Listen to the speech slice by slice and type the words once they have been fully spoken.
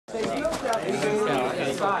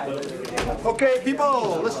Okay,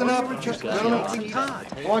 people, listen up. Gentlemen,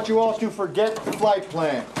 I want you all to forget the flight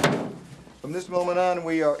plan. From this moment on,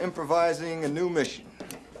 we are improvising a new mission.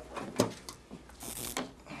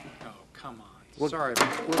 Come on. Sorry,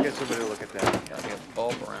 we'll get somebody to look at that. Gotta get a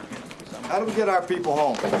bulb around here. How do we get our people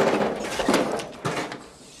home?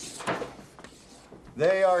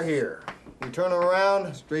 They are here. We turn them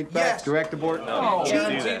around, straight back, Yes. direct abort. No,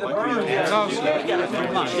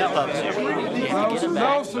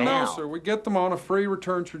 sir. We get them on a free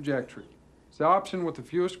return trajectory. It's the option with the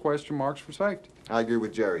fewest question marks for safety. I agree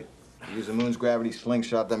with Jerry. Use the moon's gravity,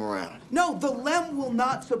 slingshot them around. No, the LEM will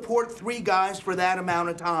not support 3 guys for that amount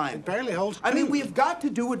of time. It barely holds 2. I mean, we've got to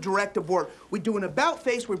do a direct abort. We do an about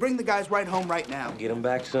face, we bring the guys right home right now. Get them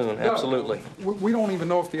back soon, absolutely. We don't even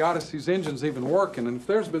know if the Odyssey's engine's even working, and if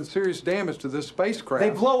there's been serious damage to this spacecraft. They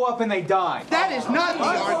blow up and they die. That is not the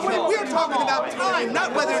argument. We're talking about time,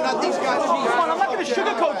 not whether or not these guys... Come on, I'm not going to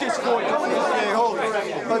sugarcoat this for you. Hey, hold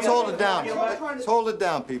it. Let's hold it down. Let's hold it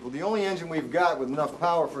down, people. The only engine we've got with enough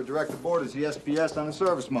power for a direct abort is the SPS on the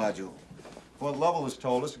service module. What Lovell has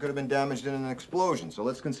told us, it could have been damaged in an explosion, so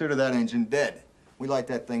let's consider that engine dead. We light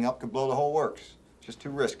that thing up, could blow the whole works. It's just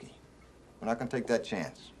too risky. We're not gonna take that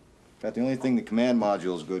chance. In fact, the only thing the command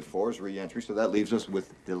module is good for is re-entry, so that leaves us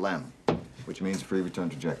with the LEM, which means free return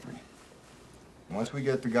trajectory. And once we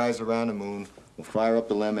get the guys around the moon, we'll fire up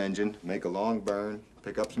the LEM engine, make a long burn,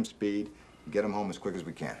 pick up some speed, and get them home as quick as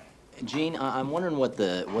we can. Gene, I'm wondering what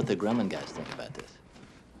the Gremlin guys think about this.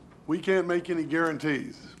 We can't make any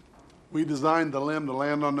guarantees. We designed the LEM to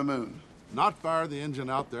land on the moon. Not fire the engine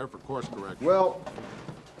out there for course correction. Well,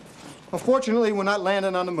 unfortunately, we're not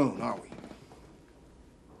landing on the moon, are we?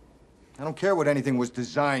 I don't care what anything was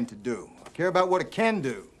designed to do. I care about what it can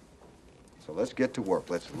do. So let's get to work.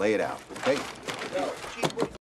 Let's lay it out, okay?